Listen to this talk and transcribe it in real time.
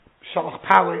Beshalach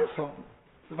Paroi Yasom.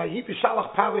 So Vayi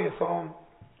Beshalach Paroi Yasom.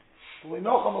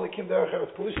 L'inocham alikim derech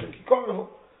eretz Pelishtim kikorehu.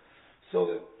 So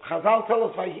the Chazal tell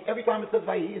us every time it says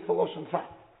Vayi, it's a Lashon Tzar.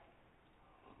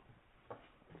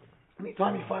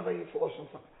 Anytime you find Vayi, it's a Lashon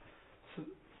Tzar. So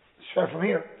share from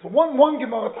here. So one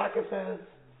Gemara Taka says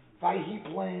Vayi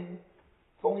plain.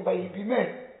 It's only Vayi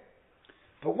Bimeh.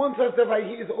 But one says that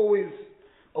Vayi is always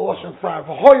a Lashon Tzar.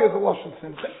 V'hoya is a Lashon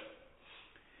Simcha.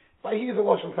 Vayi is a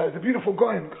Lashon Tzar. It's a beautiful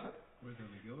Goyen.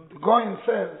 The Goyen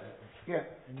says,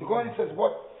 the Goyen says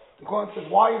what? The Goyen says,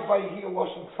 why is Vayi a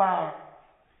Lashon Tzar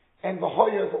and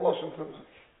V'hoya is a Lashon Simcha?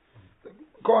 The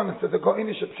Goyen says, the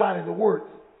Goyenish Pshat in the words.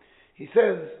 He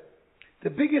says, the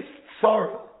biggest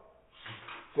sorrow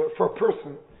for a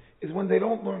person is when they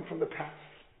don't learn from the past.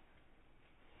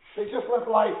 They just let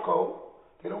life go.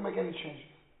 They don't make any changes.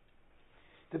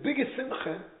 The biggest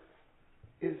simcha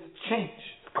is change,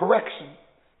 correction,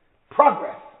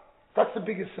 progress. That's the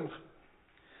biggest simcha.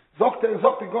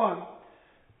 Zokte Gon,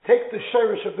 take the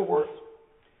shirish of the word.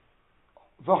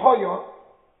 V'hoya,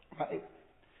 right?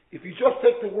 If you just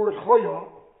take the word hoya,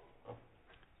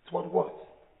 it's what it was.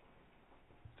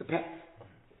 It's the past.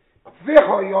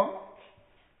 V'hoya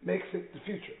makes it the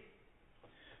future.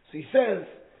 So he says,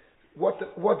 what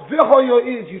v'hoya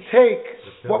is, you take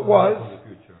what was,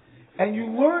 and you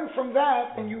learn from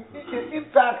that, and it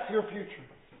impacts your future.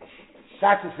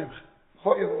 That's a simcha.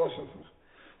 Hoya l'lashon simcha.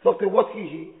 So what's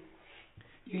yihi?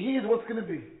 Yihi is what's going to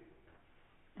be.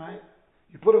 Right?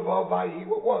 You put a vav by yihi,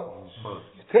 what was.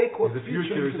 You take what the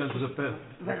future is into the past.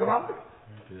 Is that good?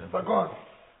 It's gone.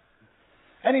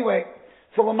 Anyway,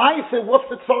 so Lamai said, what's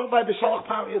the tzorah by Beshalach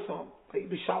Paroi Yasom?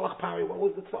 Beshalach Paroi, what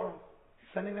was the tzorah?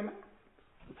 Sending them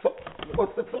out.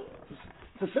 What's the tzorah?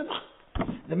 It's a simcha.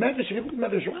 The Medrash, if you look at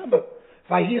Medrash Rabbi,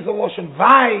 Vayi is a Lashon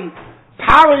Vai,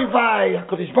 Paroi Vai,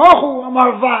 HaKadosh Baruch Hu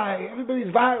Amar Vai.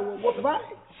 Everybody's Vai. What's Vai?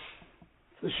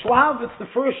 It's the Shlav, it's the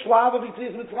first Shlav of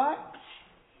Yetzias Mitzrayim.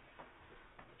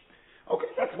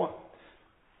 Okay, that's one.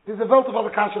 There's a Welt of other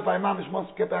Kashas by Imam, which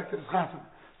must get back to this Chasam.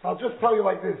 So I'll just tell you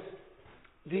like this.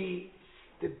 The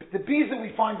Biza,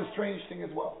 we find a strange thing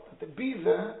as well. That the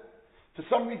Biza, for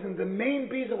some reason, the main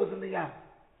Biza was in the Yam.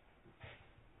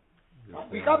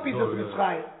 We got Biza in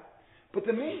Mitzrayim, but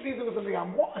the main Biza was in the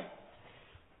Yam. Why?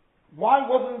 Why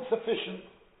wasn't it sufficient?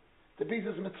 The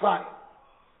Biza in Mitzrayim.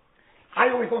 I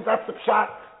always thought that's the pshat.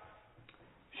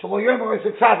 Shelo yomer is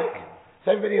a tzaddik.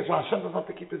 So everybody has Hashem doesn't have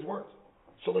to keep his words.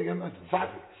 Shelo yomer is a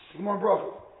tzaddik. It's more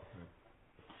brachos.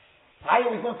 I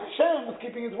always thought Hashem was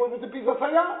keeping his word with the Biza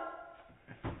Sayah.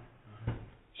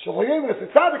 Shelo yomer is a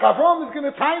tzaddik. Avraham is going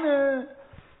to tiny.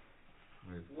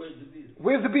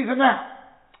 Where's the Biza now?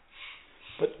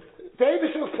 But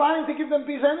David was planning to give them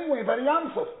Biza anyway by the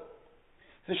Yam Suf.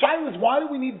 The Shiur is, why do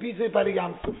we need Biza by the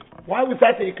Yam Suf? Why was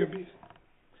that the Iker Biza?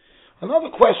 Another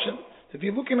question, if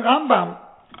you look in Rambam,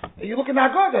 and you look in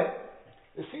Haggadah,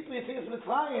 the Sipur Yetzias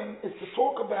Mitzrayim is to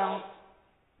talk about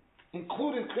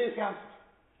including Kriyas Yam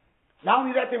Suf. Not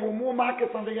only that, there were more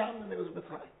markets on the Yam than there was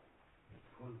Mitzrayim.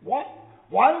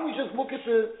 Why don't we just look at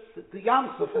the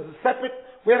Yam Suf as a separate?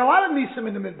 We had a lot of Nisim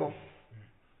in the Midbar.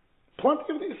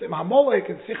 Plenty of Nisim, Hamolek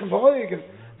and Sichem V'Oeg and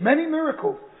many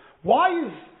miracles. Why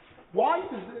is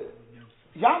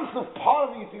the Yam Suf part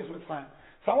of the Yetzias Mitzrayim?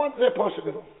 So I want to say Parshas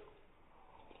Gedol.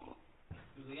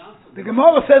 The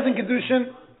Gemara says in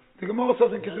Kedushin,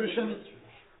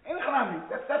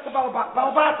 that's about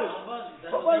Balbatish.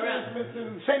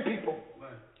 The same people.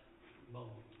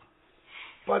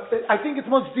 But I think it's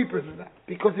much deeper than that.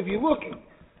 Because if you look,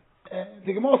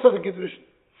 the Gemara says in Kedushin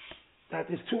that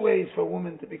there's two ways for a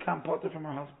woman to become parted from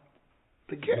her husband.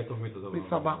 The get,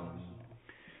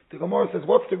 the Gemara says,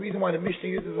 what's the reason why the Mishnah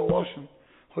uses a lotion?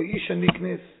 Ho'isha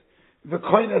niknis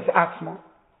v'koines atzma.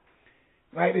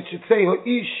 Right? It should say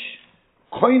Ho'ish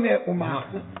koine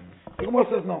umachne. The Gemara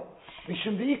says no.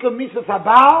 Mishum deika misas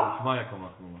habal.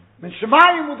 Min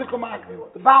shemayim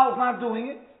u'dekomakne. The Baal is not doing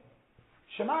it.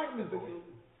 Shemayim is doing it.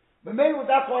 But maybe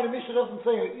that's why the Mishnah doesn't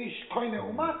say Ho'ish koine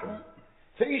umachne.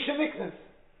 It's Ho'isha niknis.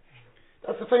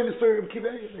 That's the famous story of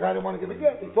Kiveh. The guy didn't want to give a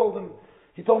get. He told him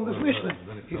this Mishnah.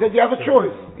 He said, you have a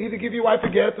choice. Either give your wife a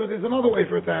get or there's another way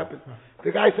for it to happen.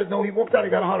 The guy said, no, he walked out,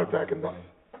 he got a heart attack and died.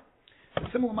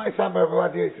 It's similar to my son by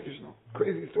Rabbi Yosef, you know.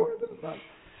 Crazy story. That's not.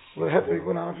 Well, I have to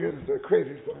go down here. It's a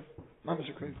crazy story. Not much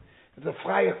crazy. It's a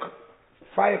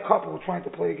fire couple trying to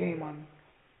play a game on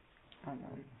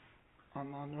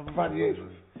Rabbi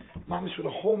Yosef. Mamish with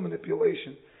a whole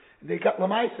manipulation. They got a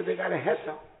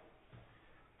heta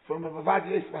from Rabbi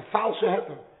Yosef, a false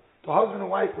heta. The husband and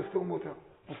wife were still mutar.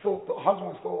 The husband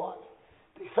was still alive.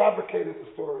 They fabricated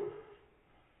the story,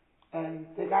 and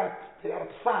they got a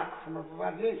psak from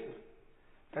Rabbi Yosef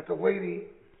that the lady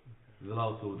He's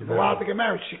allowed to get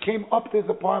married. She came up to his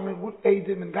apartment with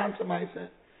Adim and Gansa Maisa,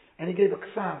 and he gave a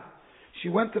ksav. She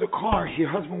went to the car. Her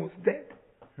husband was dead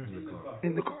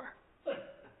in the car.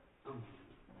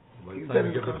 He was dead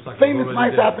in the car. Famous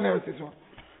Maisa happened in Eretz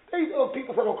Yisrael.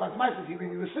 People said all kinds of Maisas. He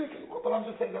was sick, but I'm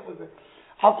just saying that was it.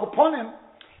 Al Kaponim,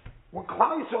 when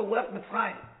Klal Yisrael left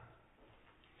Mitzrayim,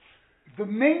 the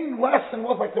main lesson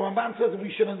was, like the Ramban says,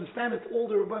 we should understand it's all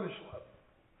the Rebbeinu Shalom.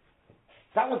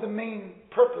 That was the main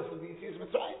purpose of the Yetzias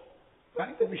Mitzrayim,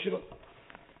 right? That we should.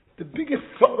 The biggest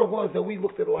sorrow was that we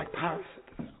looked at it like Paris at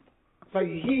the time.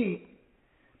 Vayihi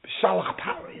Beshalach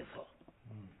Pari.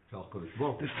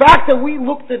 The fact that we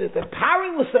looked at it, that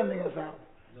Pari was sending us out,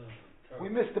 we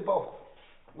missed the boat.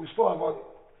 We saw him.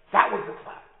 That was the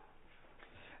fact.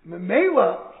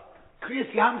 Memela,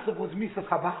 Kriyas Yamsov was Misas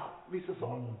Chabal, Misas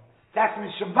Or. That's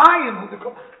Mishamayim who the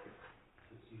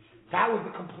that was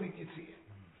the complete Yitzhak.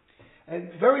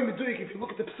 And very meduik, if you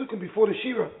look at the Pesukim before the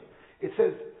Shiur, it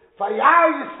says,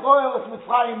 Vayar Yisrael es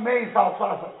Mitzrayim meis al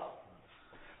tzvasayah.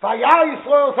 Vayar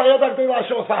Yisrael es hayod ha'gdol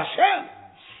asher osa Hashem.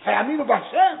 Hayaminu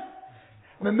b'Hashem.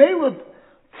 Memela,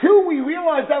 till we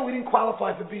realized that, we didn't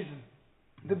qualify for Bizim.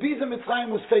 The Bizim Mitzrayim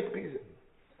was fake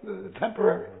Bizim.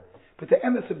 Temporary. But the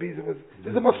emes of Bizim was,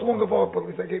 this is a much longer vote, but at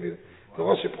least I gave you the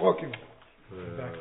Rosh Prokim.